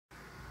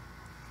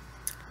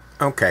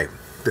Okay,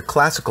 the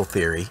classical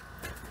theory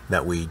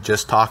that we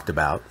just talked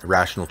about, the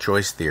rational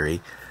choice theory,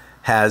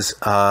 has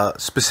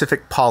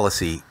specific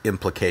policy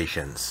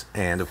implications.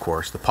 And of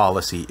course, the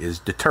policy is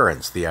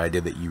deterrence, the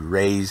idea that you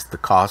raise the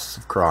costs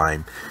of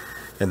crime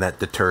and that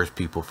deters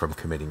people from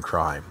committing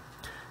crime.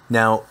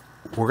 Now,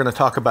 we're going to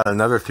talk about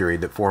another theory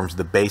that forms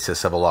the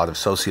basis of a lot of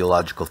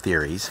sociological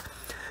theories.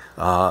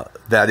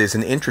 That is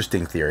an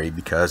interesting theory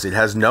because it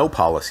has no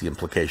policy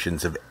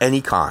implications of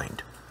any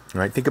kind.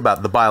 Right? Think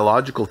about the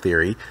biological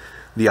theory.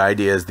 The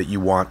idea is that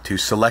you want to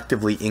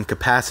selectively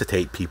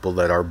incapacitate people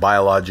that are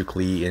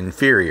biologically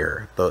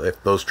inferior.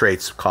 If those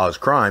traits cause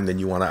crime, then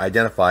you want to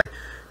identify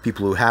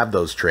people who have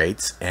those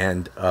traits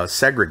and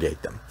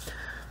segregate them.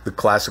 The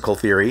classical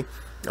theory,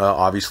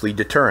 obviously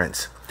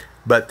deterrence.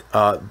 But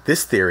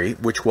this theory,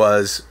 which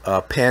was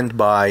penned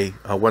by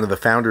one of the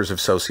founders of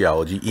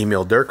sociology,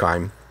 Emil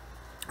Durkheim,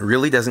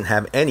 really doesn't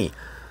have any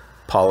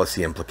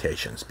policy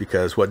implications,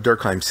 because what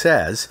Durkheim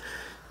says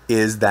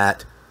is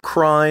that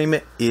crime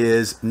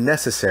is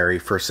necessary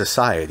for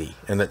society,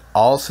 and that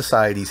all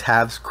societies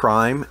have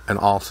crime and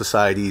all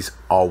societies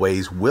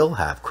always will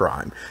have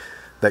crime.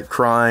 That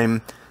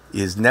crime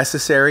is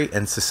necessary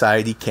and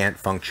society can't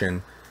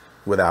function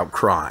without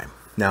crime.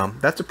 Now,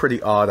 that's a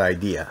pretty odd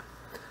idea,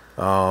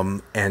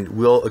 and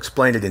we'll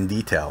explain it in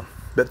detail.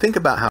 But think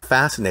about how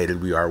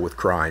fascinated we are with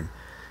crime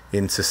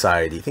in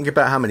society. Think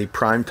about how many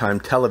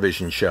primetime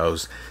television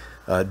shows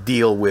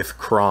deal with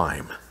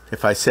crime.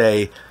 If I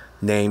say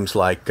names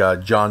like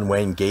John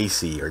Wayne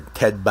Gacy or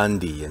Ted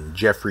Bundy and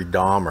Jeffrey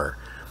Dahmer,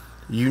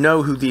 you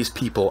know who these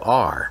people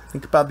are.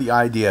 Think about the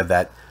idea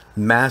that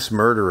mass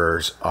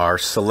murderers are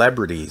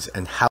celebrities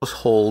and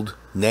household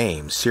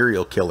names.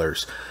 Serial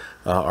killers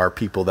are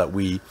people that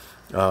we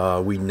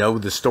know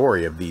the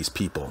story of these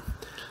people.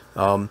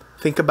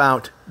 Think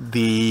about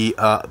the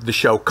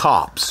show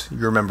Cops. You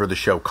remember the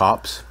show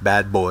Cops?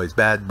 Bad boys,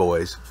 bad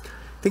boys.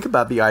 Think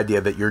about the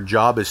idea that your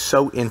job is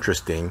so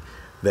interesting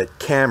that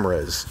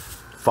cameras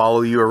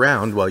follow you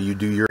around while you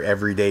do your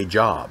everyday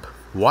job.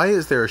 Why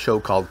is there a show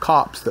called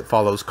Cops that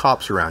follows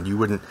cops around? You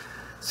wouldn't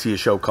see a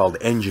show called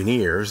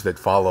Engineers that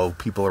follow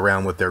people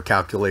around with their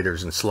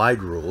calculators and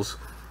slide rules.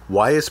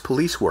 Why is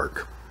police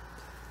work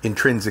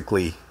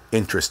intrinsically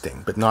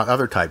interesting, but not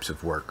other types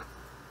of work?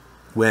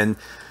 When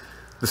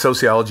the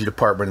sociology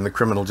department and the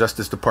criminal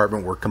justice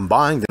department were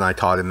combined, and I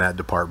taught in that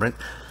department,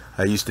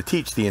 I used to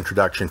teach the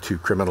introduction to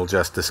criminal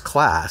justice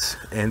class,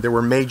 and there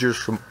were majors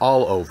from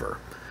all over.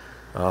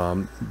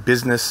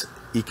 Business,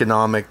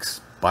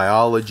 economics,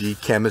 biology,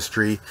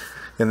 chemistry,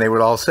 and they would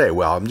all say,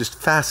 well, I'm just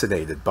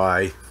fascinated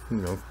by,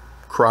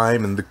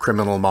 crime and the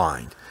criminal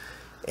mind.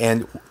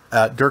 And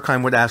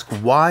Durkheim would ask,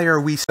 why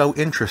are we so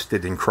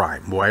interested in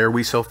crime? Why are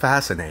we so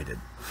fascinated?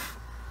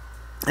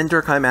 And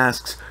Durkheim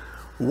asks,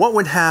 what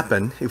would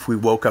happen if we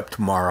woke up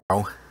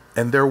tomorrow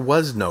and there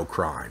was no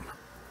crime?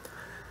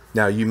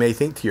 Now, you may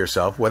think to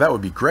yourself, well, that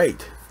would be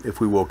great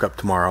if we woke up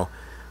tomorrow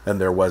and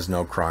there was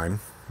no crime.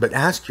 But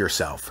ask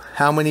yourself,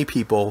 how many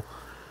people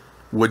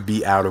would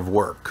be out of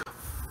work?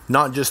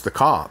 Not just the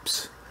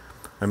cops.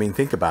 I mean,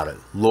 think about it.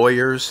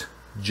 Lawyers,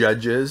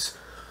 judges,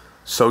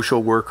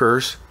 social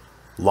workers,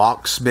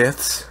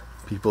 locksmiths,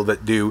 people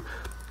that do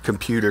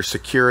computer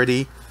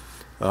security.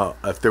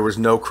 If there was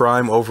no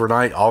crime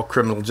overnight, all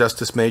criminal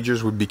justice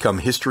majors would become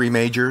history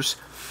majors.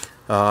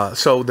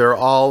 So there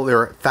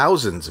are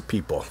thousands of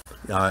people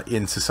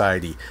in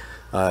society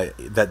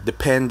that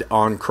depend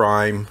on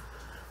crime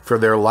for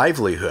their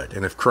livelihood.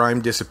 And if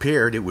crime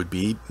disappeared, it would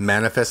be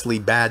manifestly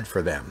bad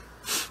for them.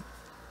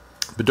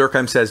 But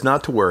Durkheim says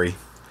not to worry.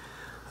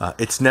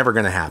 It's never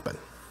going to happen.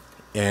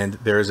 And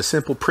there is a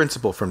simple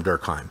principle from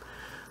Durkheim.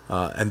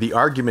 And the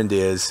argument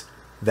is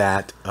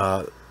that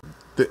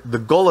the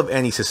goal of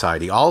any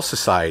society, all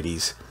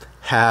societies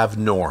have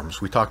norms.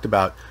 We talked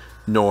about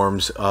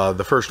norms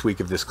the first week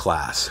of this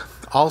class.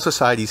 All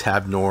societies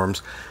have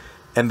norms.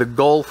 And the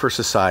goal for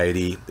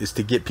society is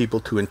to get people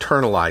to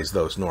internalize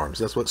those norms.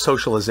 That's what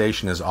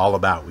socialization is all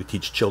about. We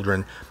teach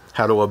children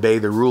how to obey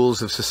the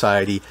rules of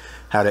society,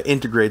 how to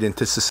integrate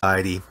into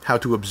society, how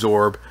to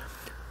absorb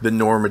the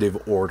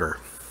normative order.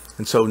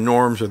 And so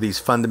norms are these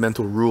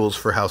fundamental rules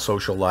for how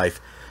social life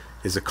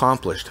is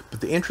accomplished.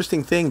 But the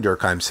interesting thing,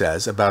 Durkheim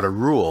says, about a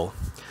rule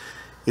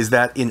is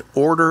that in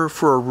order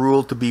for a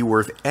rule to be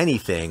worth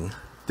anything,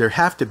 there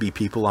have to be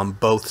people on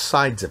both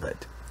sides of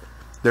it.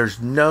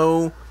 There's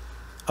no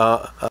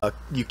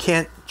you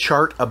can't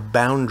chart a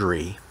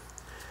boundary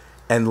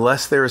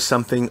unless there is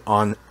something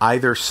on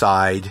either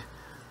side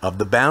of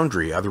the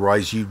boundary.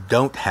 Otherwise, you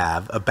don't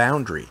have a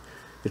boundary.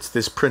 It's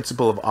this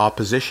principle of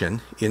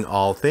opposition in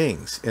all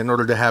things. In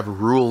order to have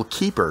rule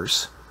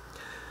keepers,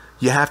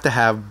 you have to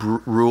have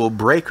rule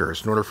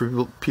breakers. In order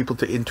for people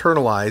to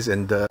internalize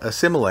and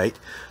assimilate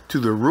to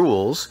the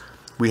rules,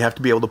 we have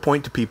to be able to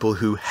point to people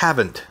who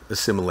haven't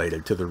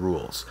assimilated to the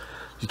rules.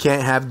 You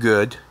can't have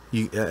good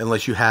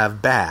unless you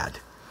have bad.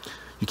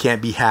 You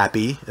can't be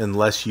happy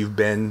unless you've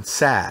been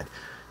sad.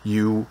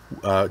 You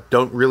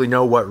don't really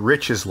know what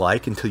rich is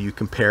like until you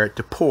compare it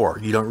to poor.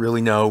 You don't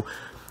really know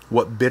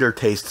what bitter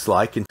tastes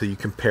like until you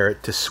compare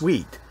it to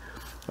sweet.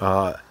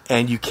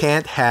 And you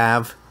can't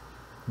have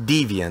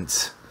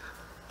deviance,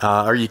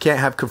 or you can't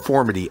have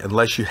conformity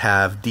unless you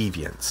have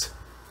deviance,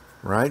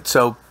 right?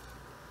 So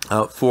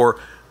for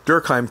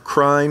Durkheim,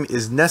 crime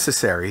is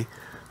necessary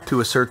to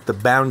assert the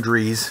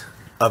boundaries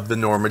of the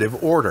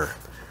normative order.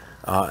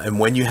 And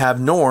when you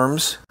have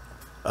norms,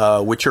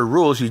 which are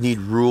rules, you need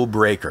rule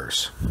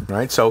breakers,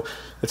 right? So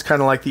it's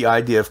kind of like the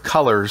idea of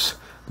colors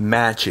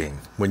matching.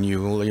 When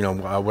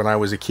when I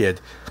was a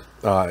kid,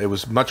 it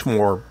was much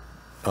more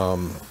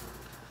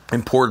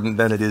important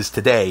than it is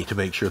today to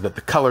make sure that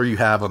the color you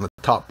have on the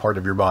top part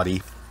of your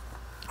body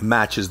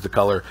matches the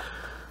color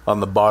on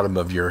the bottom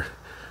of your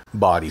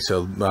body.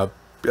 So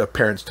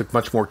parents took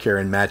much more care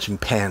in matching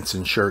pants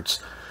and shirts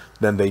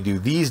than they do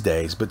these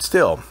days. But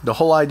still, the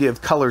whole idea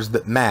of colors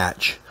that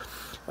match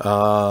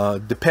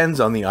depends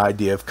on the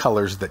idea of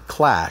colors that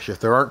clash. If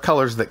there aren't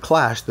colors that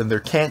clash, then there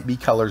can't be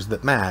colors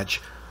that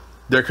match.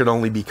 There can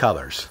only be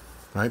colors,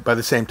 right? By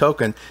the same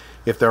token,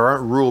 if there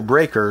aren't rule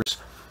breakers,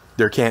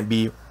 there can't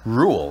be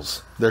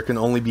rules. There can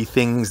only be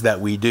things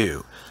that we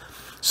do.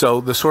 So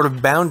the sort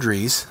of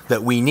boundaries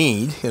that we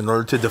need in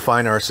order to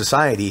define our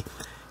society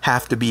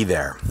have to be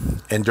there.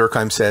 And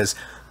Durkheim says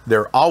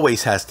there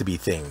always has to be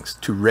things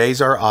to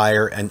raise our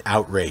ire and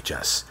outrage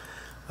us.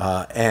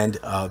 And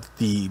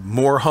the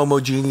more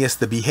homogeneous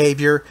the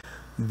behavior,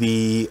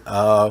 the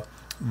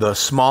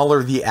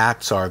smaller the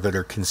acts are that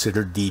are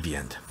considered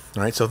deviant.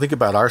 Right? So think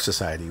about our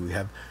society. We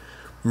have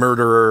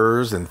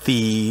murderers and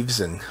thieves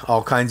and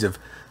all kinds of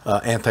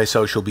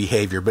antisocial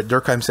behavior. But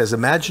Durkheim says,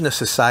 imagine a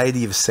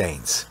society of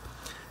saints.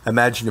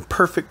 Imagine a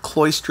perfect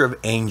cloister of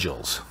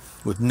angels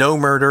with no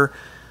murder,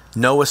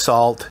 no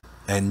assault,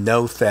 and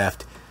no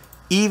theft.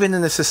 Even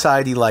in a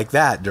society like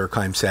that,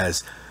 Durkheim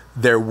says,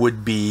 there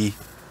would be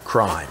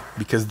crime,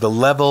 because the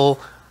level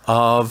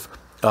of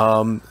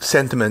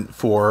sentiment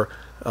for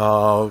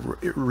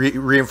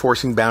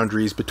reinforcing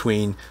boundaries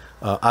between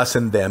us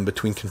and them,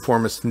 between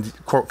conformists and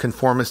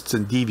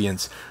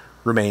deviants,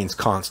 remains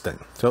constant.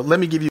 So let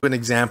me give you an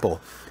example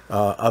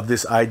of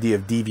this idea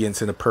of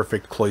deviance in a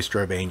perfect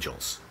cloister of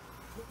angels.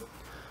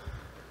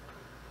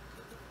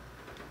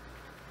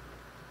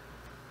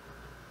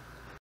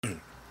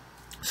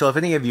 So if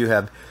any of you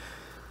have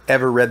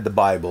ever read the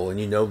Bible and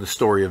you know the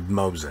story of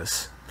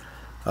Moses,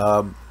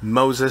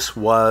 Moses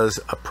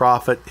was a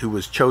prophet who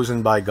was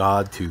chosen by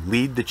God to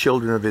lead the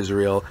children of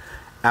Israel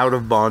out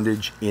of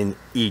bondage in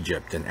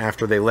Egypt. And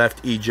after they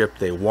left Egypt,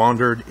 they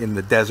wandered in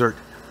the desert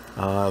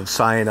of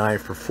Sinai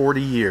for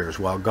 40 years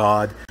while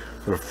God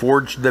sort of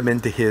forged them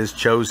into his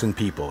chosen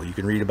people. You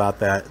can read about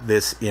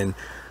this in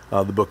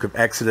the book of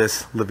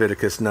Exodus,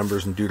 Leviticus,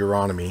 Numbers, and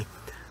Deuteronomy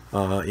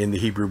in the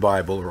Hebrew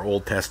Bible or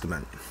Old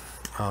Testament.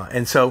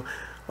 And so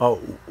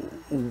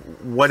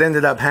what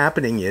ended up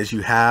happening is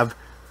you have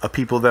a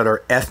people that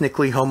are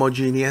ethnically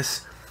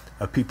homogeneous,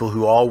 a people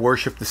who all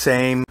worship the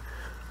same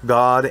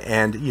God.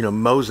 And,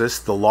 Moses,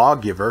 the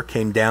lawgiver,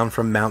 came down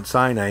from Mount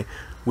Sinai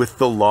with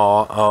the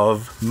law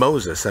of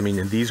Moses. I mean,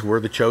 and these were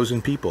the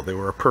chosen people. They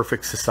were a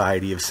perfect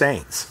society of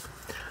saints.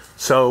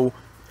 So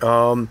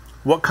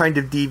what kind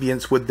of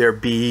deviance would there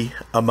be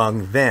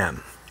among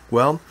them?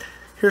 Well,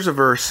 here's a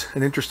verse,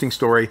 an interesting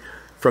story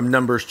from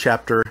Numbers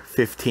chapter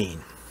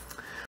 15.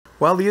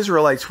 While the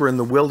Israelites were in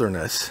the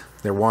wilderness,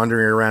 they're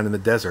wandering around in the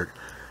desert,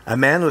 a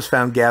man was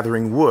found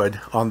gathering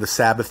wood on the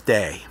Sabbath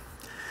day.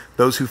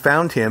 Those who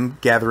found him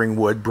gathering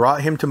wood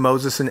brought him to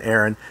Moses and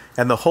Aaron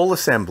and the whole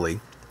assembly,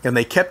 and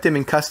they kept him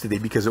in custody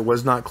because it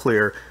was not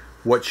clear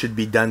what should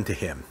be done to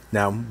him.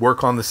 Now,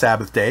 work on the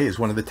Sabbath day is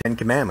one of the 10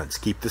 commandments.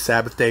 Keep the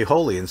Sabbath day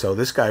holy. And so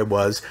this guy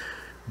was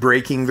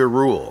breaking the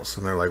rules.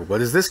 And they're like,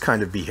 what is this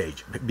kind of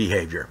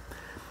behavior?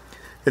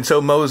 And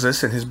so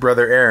Moses and his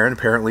brother Aaron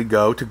apparently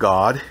go to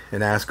God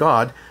and ask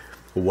God,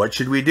 what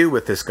should we do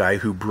with this guy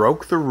who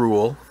broke the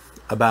rule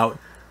about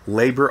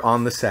labor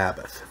on the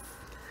Sabbath?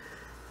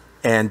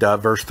 And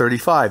verse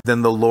 35,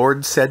 then the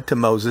Lord said to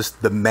Moses,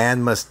 the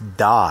man must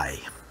die.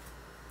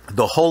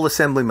 The whole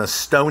assembly must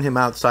stone him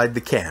outside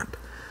the camp.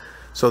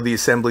 So the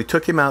assembly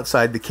took him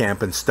outside the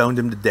camp and stoned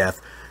him to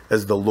death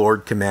as the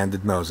Lord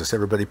commanded Moses.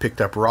 Everybody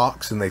picked up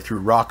rocks and they threw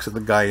rocks at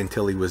the guy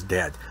until he was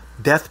dead.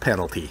 Death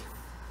penalty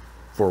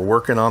for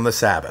working on the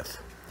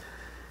Sabbath.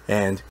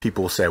 And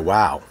people will say,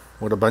 wow,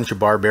 what a bunch of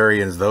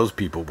barbarians those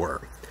people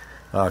were.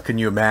 Can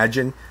you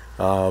imagine?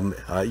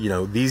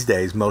 These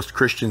days, most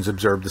Christians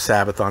observe the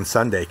Sabbath on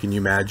Sunday. Can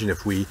you imagine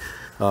if we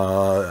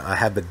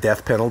had the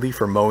death penalty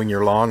for mowing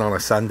your lawn on a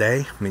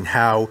Sunday? I mean,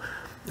 how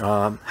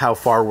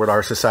far would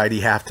our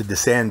society have to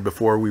descend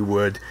before we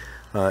would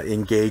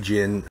engage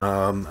in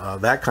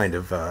that kind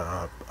of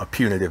a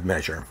punitive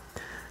measure?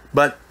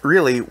 But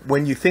really,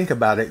 when you think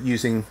about it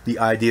using the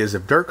ideas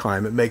of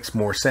Durkheim, it makes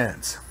more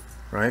sense,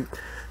 right?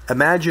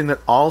 Imagine that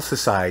all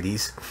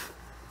societies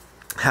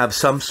have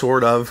some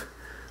sort of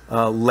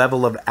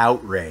level of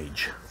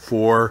outrage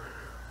for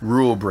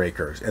rule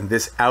breakers, and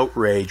this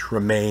outrage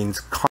remains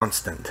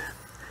constant.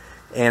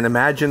 And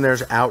imagine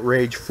there's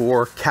outrage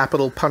for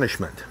capital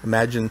punishment.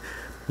 Imagine,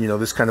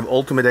 this kind of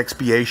ultimate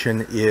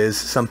expiation is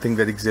something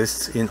that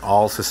exists in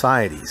all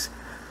societies.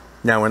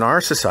 Now, in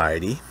our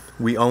society,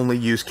 we only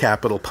use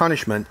capital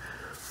punishment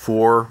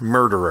for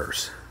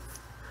murderers.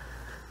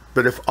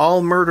 But if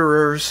all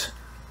murderers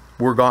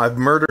were gone, if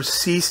murders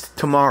ceased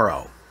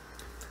tomorrow,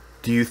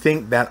 do you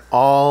think that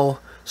all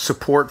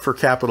support for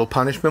capital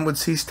punishment would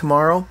cease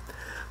tomorrow?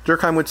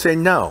 Durkheim would say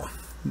no.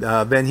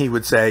 Then he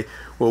would say,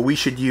 well, we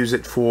should use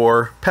it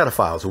for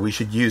pedophiles, or we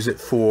should use it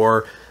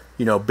for,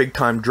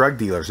 big-time drug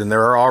dealers. And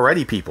there are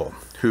already people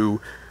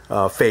who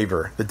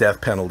favor the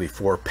death penalty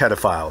for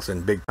pedophiles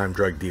and big-time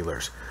drug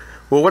dealers.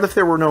 Well, what if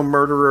there were no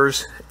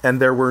murderers,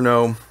 and there were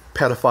no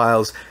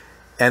pedophiles,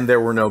 and there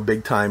were no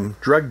big-time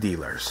drug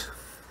dealers?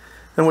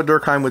 And what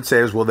Durkheim would say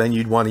is, well, then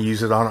you'd want to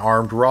use it on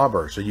armed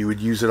robbers, or you would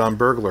use it on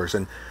burglars.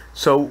 And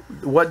so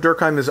what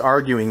Durkheim is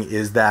arguing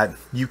is that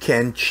you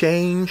can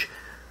change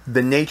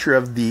the nature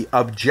of the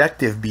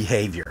objective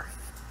behavior,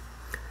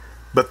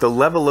 but the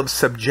level of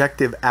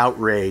subjective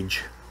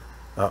outrage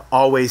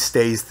always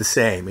stays the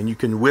same. And you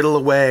can whittle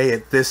away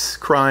at this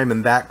crime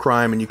and that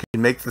crime, and you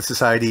can make the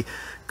society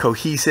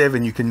cohesive,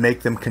 and you can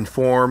make them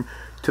conform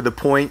to the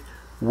point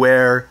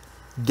where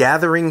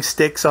gathering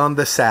sticks on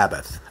the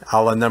Sabbath,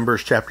 a la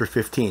Numbers chapter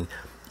 15,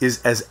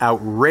 is as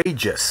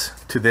outrageous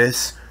to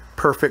this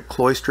perfect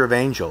cloister of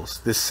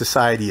angels, this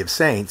society of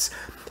saints,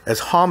 as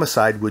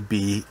homicide would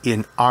be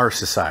in our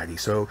society.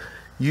 So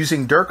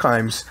using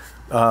Durkheim's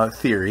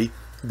theory,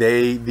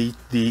 the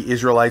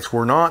Israelites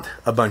were not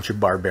a bunch of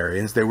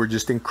barbarians. They were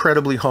just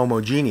incredibly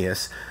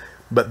homogeneous,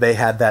 but they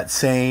had that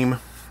same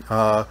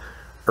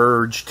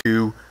urge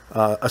to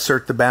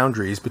assert the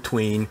boundaries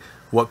between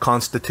what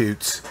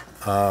constitutes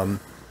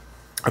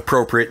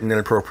appropriate and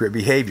inappropriate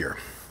behavior.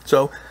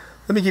 So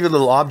let me give you a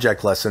little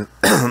object lesson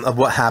of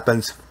what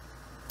happens.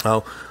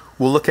 We'll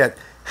look at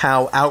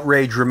how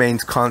outrage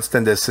remains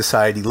constant as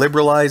society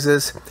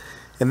liberalizes,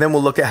 and then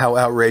we'll look at how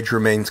outrage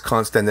remains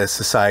constant as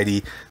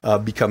society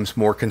becomes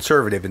more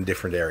conservative in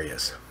different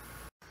areas.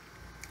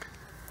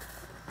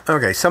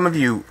 Okay, some of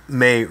you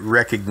may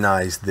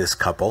recognize this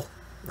couple.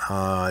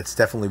 It's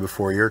definitely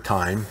before your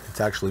time.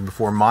 It's actually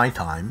before my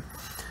time.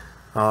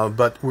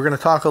 But we're going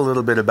to talk a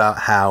little bit about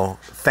how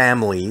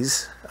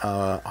families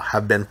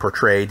have been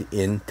portrayed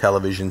in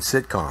television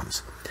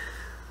sitcoms.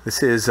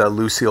 This is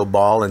Lucille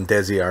Ball and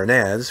Desi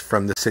Arnaz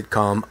from the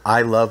sitcom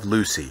I Love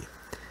Lucy.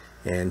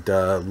 And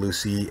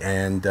Lucy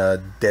and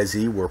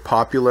Desi were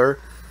popular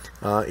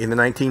in the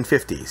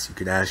 1950s. You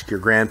can ask your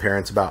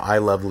grandparents about I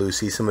Love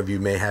Lucy. Some of you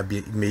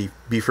may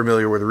be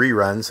familiar with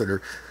reruns that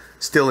are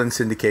still in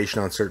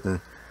syndication on certain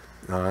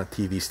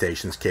TV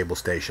stations, cable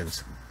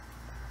stations.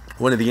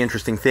 One of the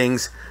interesting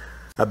things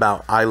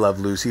about I Love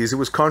Lucy is it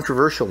was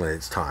controversial in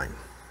its time.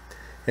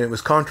 And it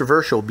was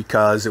controversial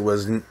because it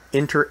was an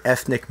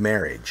inter-ethnic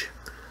marriage.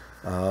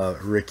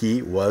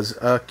 Ricky was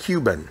a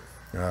Cuban,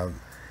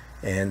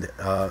 and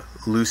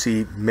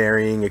Lucy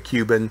marrying a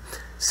Cuban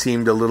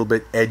seemed a little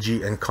bit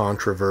edgy and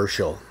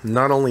controversial.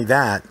 Not only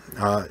that,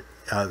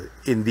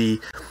 in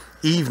the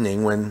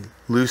evening when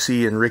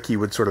Lucy and Ricky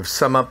would sort of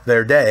sum up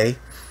their day,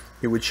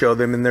 it would show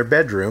them in their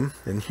bedroom,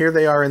 and here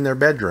they are in their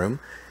bedroom,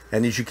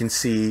 and as you can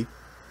see,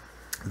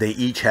 they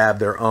each have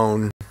their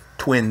own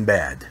twin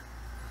bed.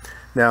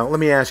 Now, let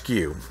me ask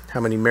you,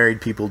 how many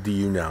married people do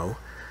you know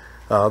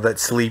that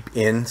sleep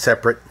in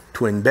separate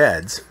twin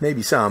beds?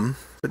 Maybe some,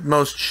 but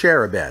most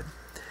share a bed.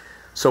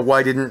 So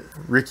why didn't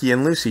Ricky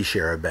and Lucy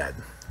share a bed?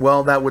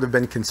 Well, that would have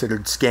been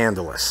considered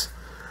scandalous.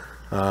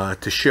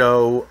 To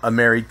show a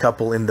married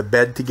couple in the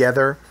bed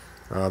together,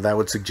 that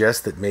would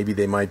suggest that maybe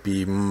they might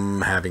be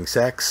having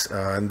sex,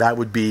 and that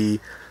would be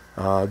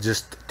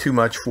just too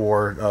much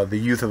for the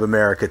youth of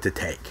America to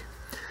take.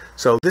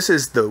 So this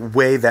is the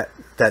way that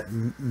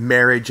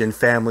marriage and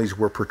families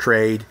were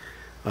portrayed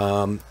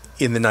in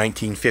the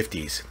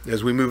 1950s.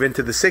 As we move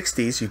into the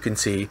 60s, you can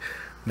see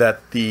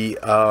that the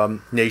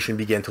nation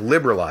began to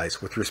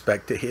liberalize with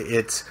respect to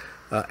its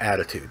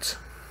attitudes.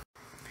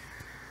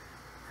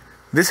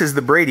 This is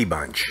the Brady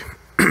Bunch.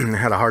 I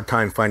had a hard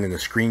time finding a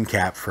screen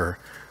cap for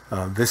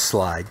this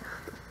slide.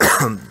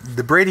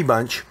 The Brady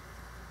Bunch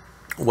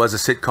was a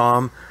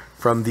sitcom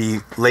from the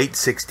late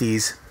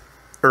 60s,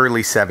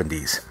 early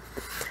 70s.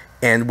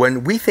 And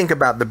when we think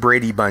about the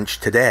Brady Bunch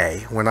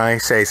today, when I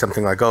say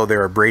something like, oh,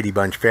 they're a Brady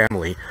Bunch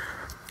family,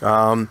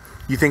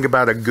 you think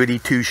about a Goody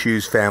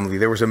Two-Shoes family.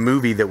 There was a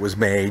movie that was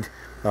made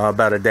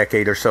about a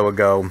decade or so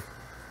ago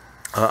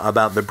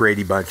about the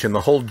Brady Bunch, and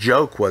the whole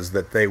joke was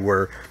that they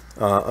were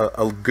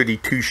a Goody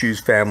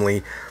Two-Shoes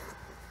family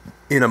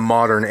in a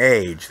modern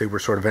age. They were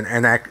sort of an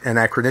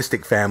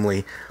anachronistic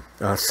family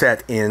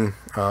set in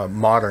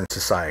modern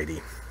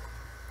society.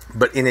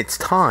 But in its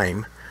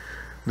time,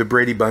 the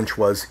Brady Bunch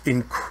was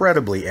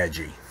incredibly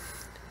edgy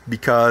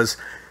because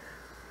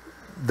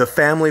the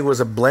family was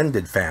a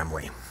blended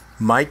family.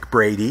 Mike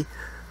Brady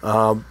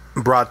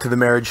brought to the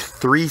marriage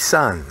 3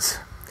 sons,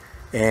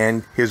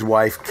 and his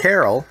wife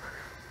Carol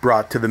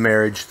brought to the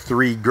marriage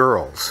 3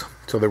 girls.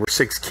 So there were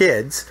 6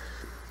 kids,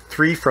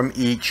 3 from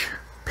each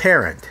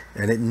parent,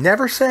 and it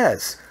never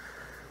says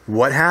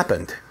what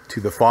happened to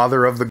the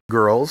father of the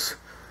girls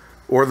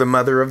or the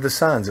mother of the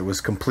sons. It was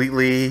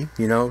completely,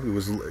 it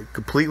was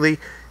completely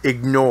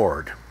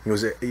ignored. It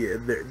was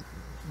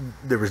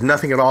there was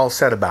nothing at all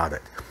said about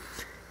it.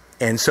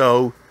 And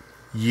so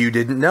you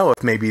didn't know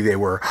if maybe they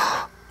were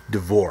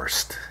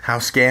divorced. How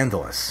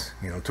scandalous,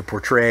 to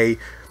portray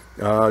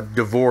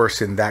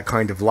divorce in that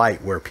kind of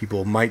light, where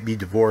people might be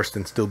divorced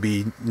and still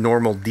be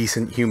normal,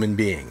 decent human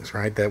beings,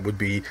 right? That would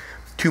be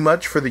too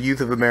much for the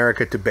youth of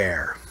America to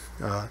bear.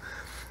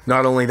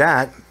 Not only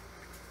that,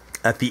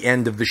 at the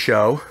end of the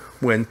show,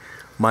 when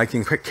Mike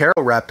and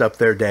Carol wrapped up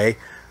their day,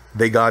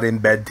 they got in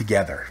bed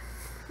together.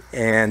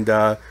 And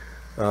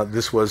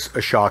this was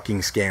a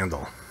shocking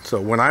scandal. So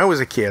when I was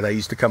a kid, I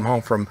used to come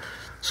home from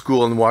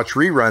school and watch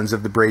reruns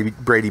of the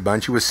Brady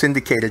Bunch. It was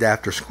syndicated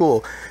after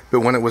school,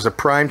 but when it was a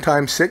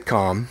primetime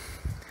sitcom,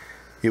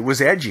 it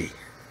was edgy,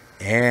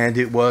 and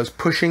it was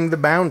pushing the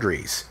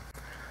boundaries.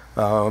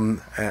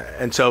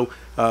 And so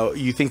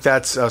you think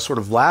that's sort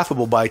of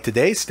laughable by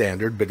today's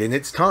standard, but in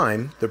its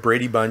time, the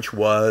Brady Bunch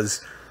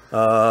was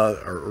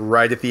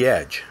right at the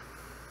edge.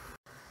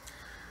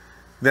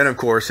 Then, of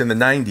course, in the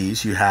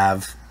 90s, you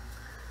have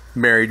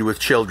Married with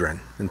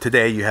Children. And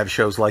today you have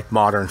shows like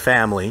Modern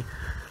Family,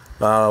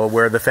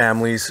 where the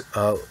families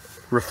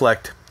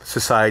reflect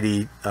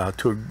society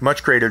to a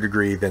much greater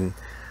degree than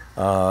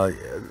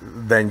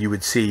you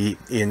would see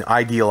in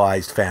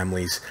idealized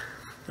families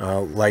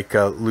like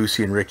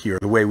Lucy and Ricky, or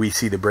the way we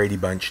see the Brady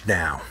Bunch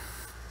now.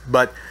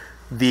 But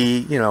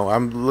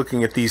I'm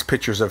looking at these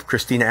pictures of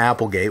Christina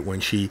Applegate when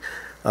she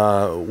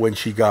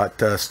got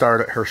her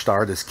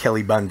start as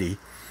Kelly Bundy,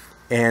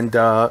 and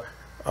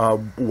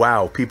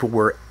wow, people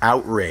were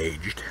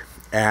outraged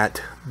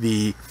at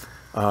the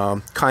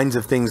kinds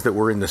of things that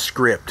were in the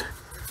script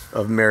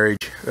of Married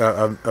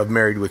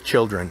with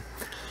Children.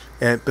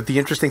 But the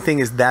interesting thing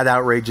is that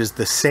outrage is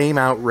the same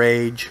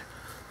outrage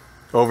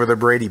over the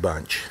Brady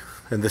Bunch,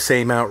 and the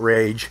same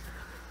outrage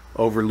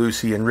over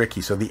Lucy and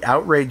Ricky. So the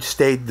outrage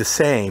stayed the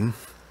same,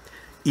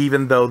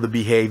 even though the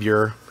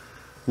behavior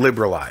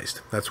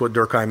liberalized. That's what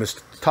Durkheim is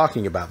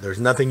talking about. There's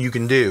nothing you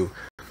can do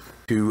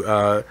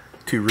to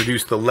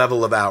reduce the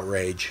level of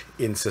outrage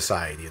in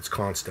society. It's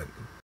constant.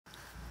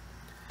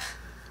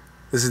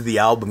 This is the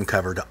album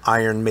cover to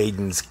Iron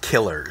Maiden's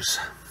Killers.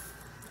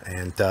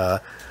 And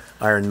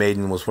Iron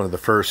Maiden was one of the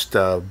first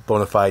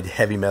bona fide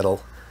heavy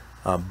metal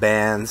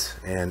bands,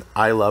 and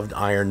I loved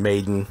Iron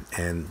Maiden.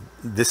 And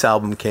this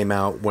album came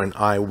out when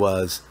I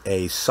was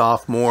a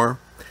sophomore,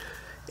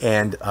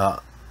 and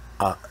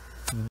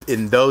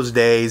in those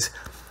days,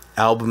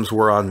 albums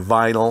were on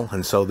vinyl,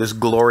 and so this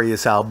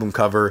glorious album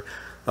cover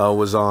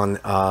was on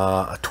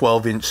a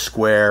 12-inch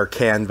square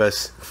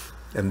canvas,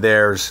 and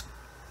there's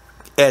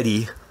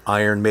Eddie,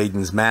 Iron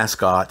Maiden's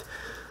mascot,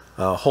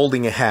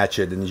 holding a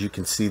hatchet, and as you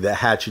can see, the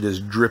hatchet is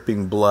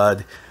dripping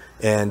blood,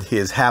 and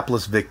his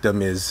hapless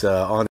victim is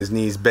on his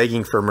knees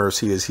begging for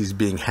mercy as he's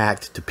being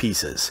hacked to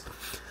pieces.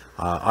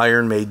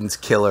 Iron Maiden's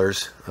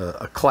Killers,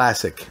 a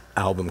classic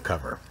album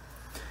cover.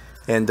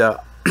 And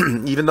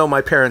even though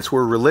my parents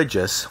were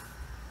religious,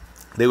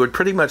 they would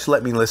pretty much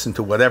let me listen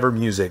to whatever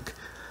music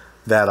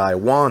that I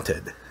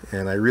wanted,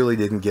 and I really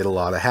didn't get a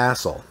lot of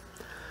hassle.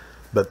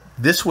 But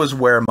this was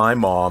where my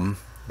mom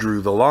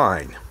drew the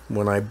line.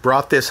 When I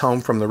brought this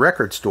home from the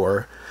record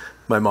store,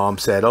 my mom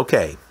said,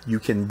 okay, you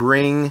can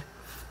bring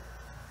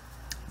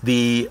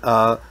the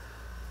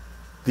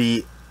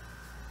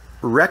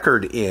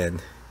record in,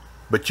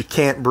 but you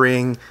can't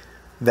bring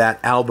that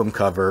album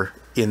cover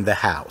in the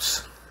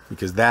house,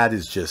 because that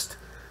is just,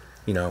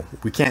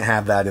 we can't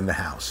have that in the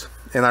house.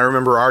 And I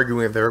remember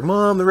arguing with her,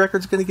 Mom, the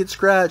record's going to get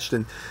scratched,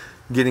 and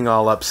getting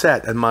all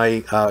upset. And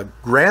my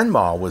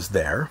grandma was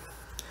there,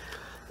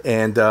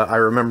 and I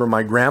remember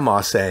my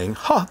grandma saying,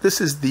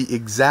 this is the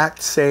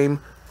exact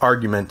same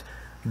argument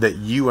that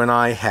you and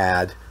I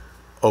had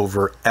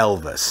over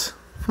Elvis.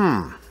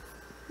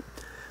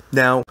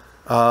 Now,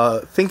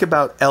 think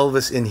about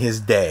Elvis in his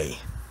day.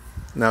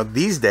 Now,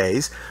 these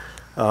days,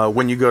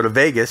 when you go to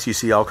Vegas, you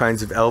see all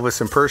kinds of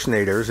Elvis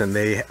impersonators, and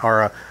they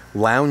are a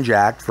lounge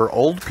act for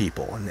old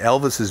people, and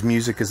Elvis's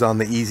music is on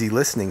the easy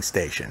listening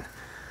station.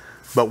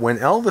 But when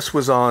Elvis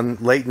was on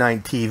late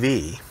night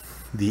TV,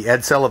 the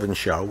Ed Sullivan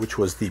Show, which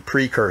was the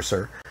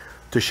precursor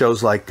to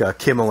shows like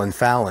Kimmel and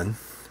Fallon,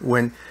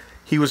 when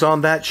he was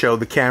on that show,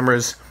 the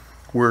cameras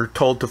were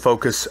told to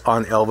focus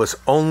on Elvis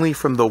only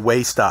from the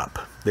waist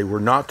up. They were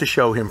not to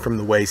show him from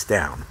the waist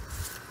down.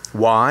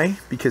 Why?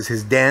 Because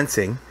his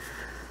dancing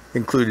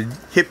included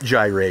hip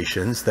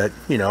gyrations that,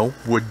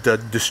 would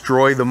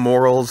destroy the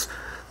morals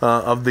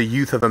of the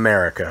youth of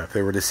America. If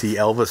they were to see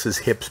Elvis's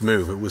hips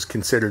move, it was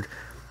considered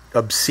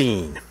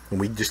obscene,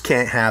 and we just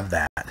can't have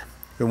that.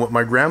 And what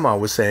my grandma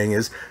was saying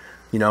is,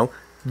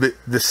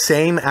 the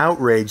same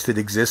outrage that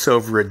exists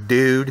over a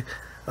dude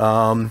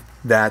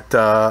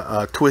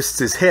that twists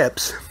his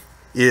hips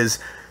is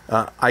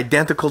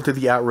identical to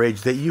the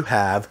outrage that you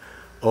have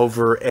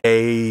over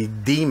a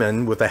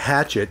demon with a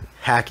hatchet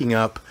hacking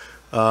up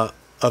a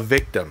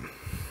victim.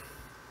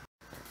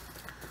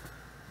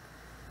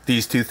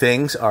 These two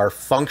things are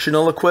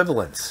functional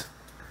equivalents.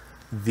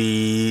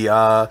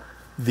 The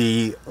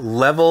the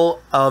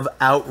level of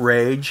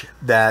outrage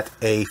that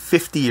a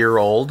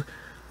 50-year-old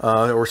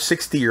or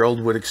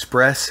 60-year-old would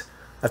express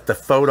at the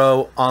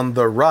photo on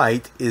the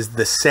right is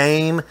the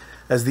same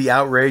as the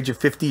outrage a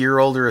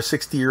 50-year-old or a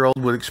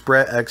 60-year-old would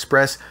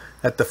express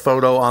at the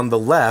photo on the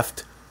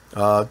left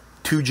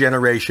 2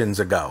 generations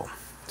ago.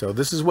 So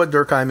this is what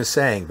Durkheim is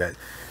saying, that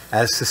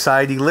as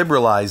society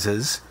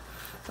liberalizes,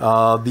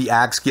 the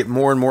acts get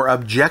more and more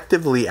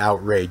objectively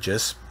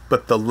outrageous,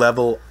 but the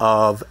level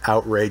of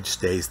outrage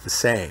stays the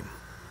same.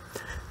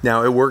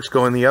 Now, it works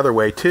going the other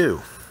way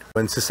too.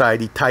 When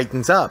society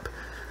tightens up,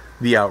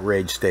 the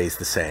outrage stays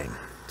the same.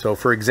 So,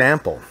 for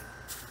example,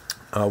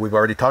 we've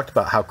already talked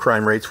about how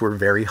crime rates were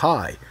very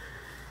high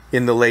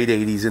in the late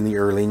 80s and the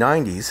early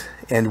 90s.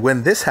 And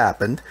when this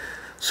happened,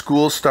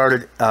 schools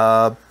started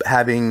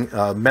having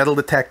metal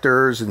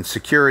detectors and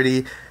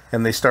security,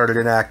 and they started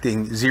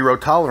enacting zero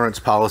tolerance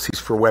policies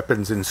for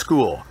weapons in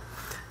school.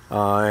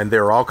 And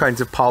there are all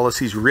kinds of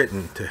policies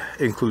written to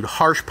include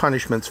harsh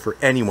punishments for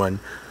anyone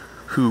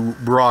who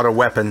brought a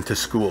weapon to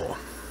school.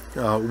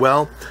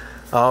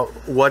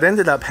 What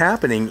ended up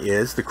happening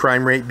is the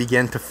crime rate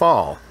began to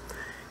fall,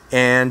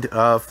 and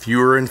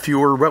fewer and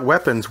fewer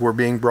weapons were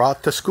being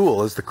brought to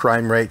school as the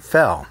crime rate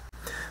fell.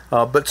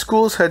 But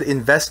schools had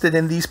invested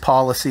in these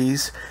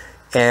policies,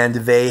 and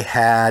they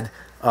had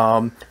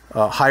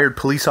hired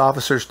police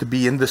officers to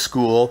be in the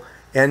school.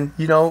 And,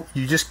 you know,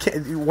 you just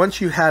can't,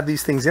 once you have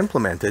these things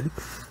implemented,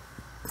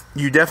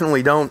 you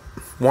definitely don't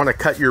want to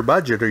cut your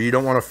budget, or you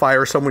don't want to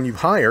fire someone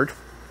you've hired.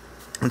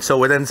 And so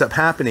what ends up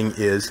happening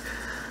is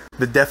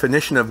the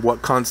definition of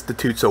what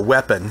constitutes a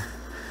weapon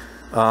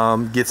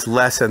gets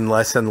less and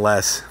less and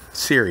less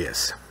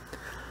serious.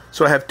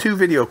 So I have 2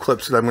 video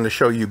clips that I'm going to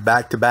show you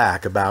back to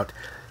back about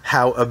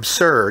how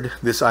absurd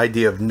this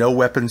idea of no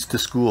weapons to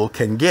school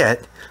can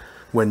get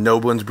when no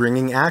one's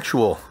bringing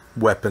actual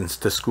weapons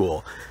to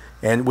school.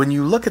 And when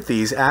you look at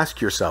these,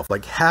 ask yourself,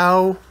 like,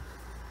 how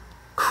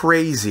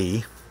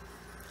crazy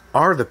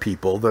are the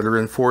people that are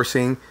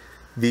enforcing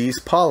these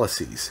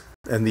policies?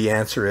 And the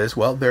answer is,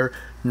 well, they're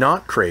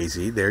not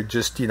crazy. They're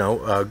just, they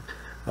are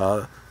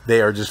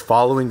just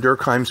following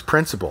Durkheim's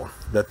principle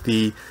that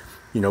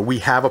we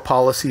have a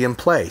policy in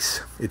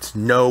place. It's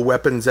no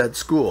weapons at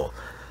school.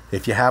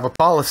 If you have a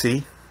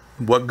policy,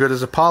 what good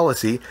is a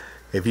policy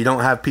if you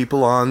don't have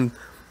people on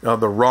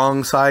the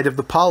wrong side of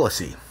the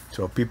policy?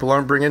 So if people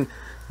aren't bringing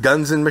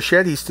guns and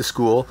machetes to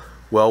school,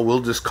 well,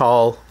 we'll just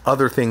call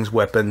other things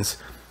weapons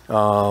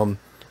and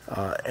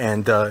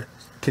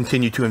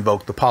continue to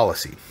invoke the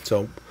policy.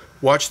 So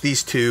watch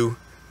these 2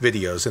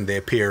 videos, and they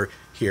appear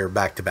here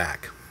back to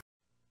back.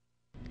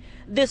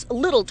 This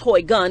little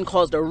toy gun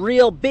caused a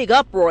real big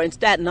uproar in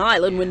Staten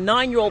Island when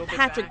 9-year-old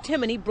Patrick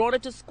Timoney brought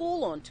it to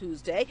school on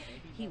Tuesday.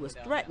 He was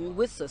threatened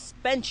with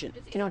suspension.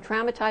 You don't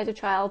traumatize a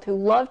child who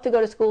loved to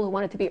go to school, who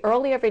wanted to be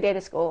early every day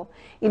to school.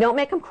 You don't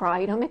make them cry.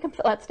 You don't make them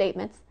fill out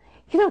statements.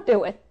 You don't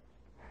do it.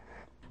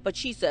 But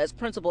she says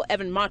Principal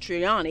Evan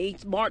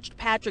Matriani marched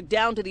Patrick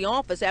down to the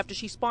office after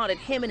she spotted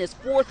him and his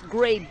 4th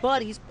grade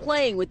buddies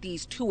playing with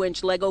these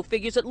 2-inch Lego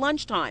figures at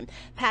lunchtime.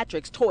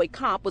 Patrick's toy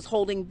cop was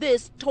holding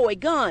this toy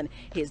gun.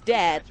 His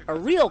dad, a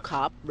real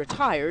cop,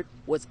 retired,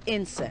 was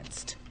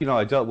incensed. You know,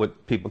 I dealt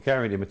with people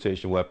carrying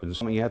imitation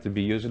weapons. I mean, you have to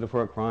be using it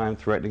for a crime,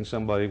 threatening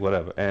somebody,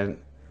 whatever. And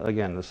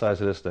again, the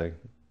size of this thing.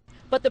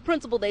 But the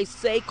principal, they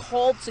say,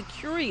 called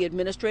security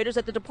administrators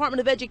at the Department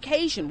of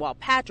Education while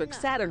Patrick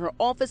sat in her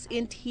office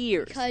in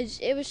tears. Because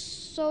it was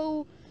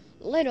so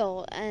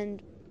little,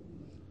 and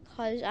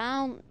because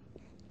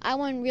I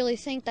wouldn't really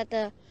think that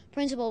the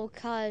principal would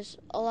cause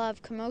a lot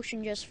of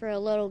commotion just for a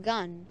little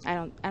gun. I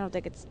don't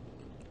think it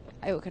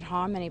could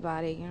harm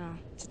anybody, you know.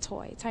 It's a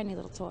toy, a tiny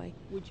little toy.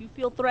 Would you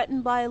feel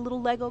threatened by a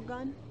little Lego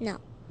gun? No.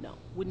 No.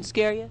 Wouldn't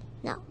scare you?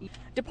 No.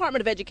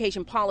 Department of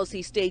Education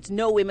policy states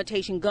no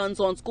imitation guns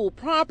on school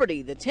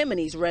property. The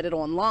Timoneys read it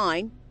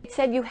online. It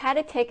said you had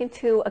to take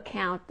into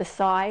account the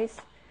size,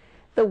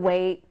 the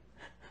weight,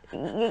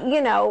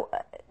 the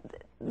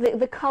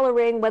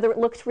coloring, whether it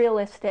looks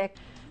realistic.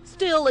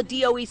 Still, a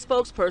DOE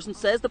spokesperson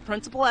says the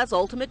principal has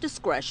ultimate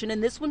discretion,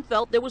 and this one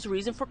felt there was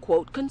reason for,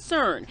 quote,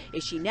 concern.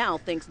 If she now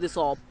thinks this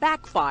all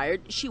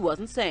backfired, she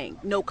wasn't saying.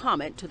 No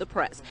comment to the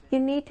press. You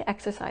need to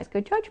exercise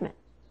good judgment.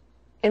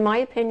 In my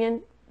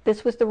opinion,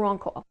 this was the wrong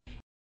call.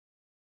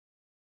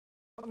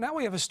 Now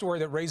we have a story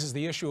that raises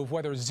the issue of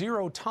whether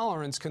zero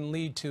tolerance can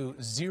lead to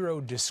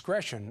zero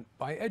discretion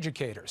by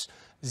educators.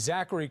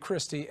 Zachary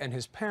Christie and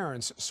his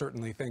parents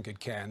certainly think it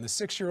can. The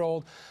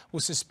 6-year-old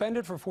was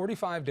suspended for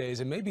 45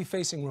 days and may be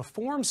facing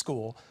reform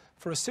school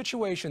for a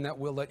situation that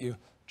we'll let you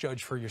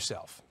judge for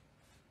yourself.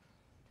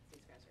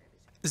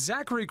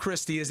 Zachary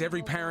Christie is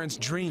every parent's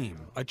dream,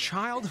 a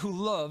child who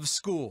loves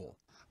school.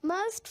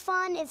 Most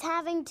fun is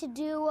having to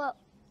do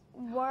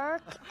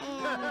work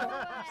and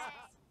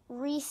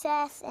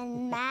recess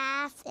and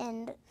math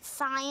and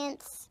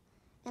science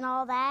and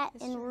all that,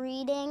 and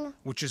reading.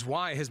 Which is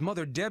why his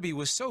mother Debbie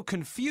was so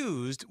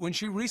confused when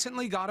she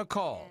recently got a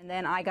call. And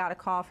then I got a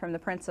call from the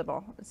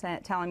principal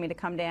telling me to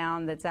come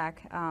down, that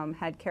Zach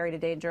had carried a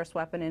dangerous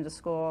weapon into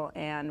school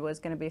and was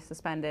going to be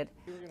suspended.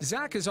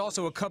 Zach is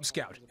also a Cub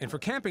Scout, and for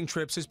camping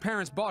trips, his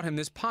parents bought him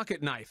this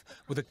pocket knife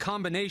with a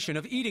combination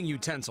of eating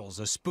utensils,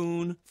 a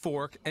spoon,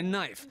 fork, and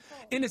knife.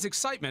 In his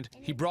excitement,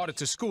 he brought it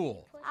to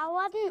school. I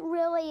wasn't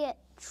really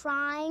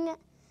trying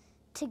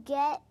to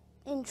get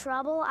in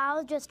trouble. I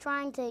was just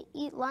trying to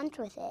eat lunch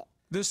with it.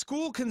 The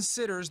school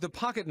considers the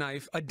pocket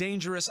knife a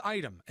dangerous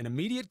item, an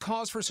immediate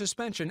cause for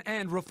suspension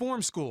and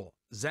reform school.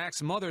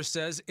 Zach's mother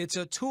says it's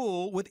a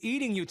tool with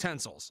eating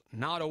utensils,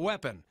 not a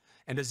weapon,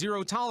 and a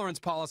zero-tolerance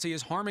policy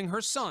is harming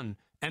her son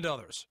and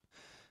others.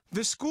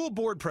 The school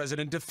board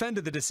president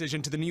defended the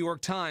decision to the New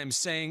York Times,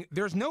 saying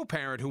there's no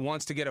parent who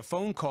wants to get a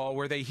phone call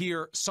where they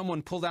hear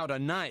someone pulled out a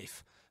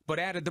knife, but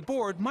added the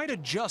board might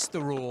adjust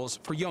the rules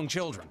for young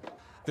children.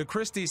 The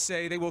Christies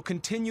say they will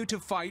continue to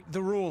fight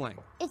the ruling.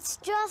 It's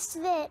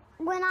just that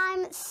when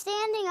I'm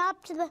standing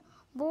up to the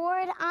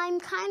board, I'm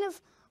kind of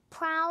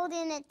proud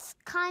and it's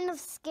kind of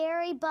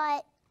scary,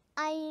 but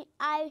I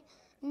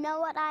know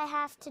what I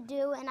have to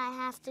do and I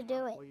have to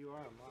do it. Well, you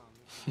are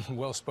a mom.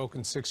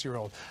 Well-spoken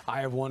 6-year-old.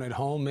 I have one at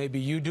home. Maybe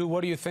you do.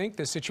 What do you think?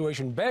 The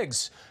situation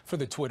begs for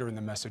the Twitter and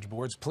the message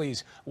boards.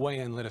 Please weigh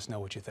in. Let us know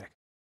what you think.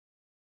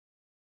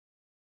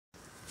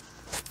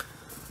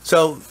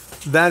 So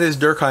that is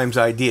Durkheim's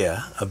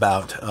idea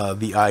about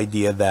the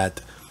idea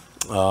that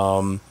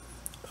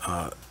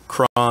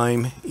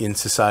crime in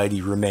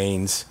society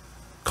remains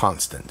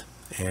constant.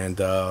 And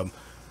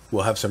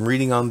we'll have some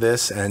reading on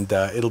this, and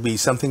it'll be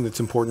something that's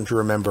important to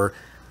remember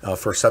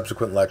for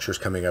subsequent lectures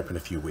coming up in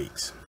a few weeks.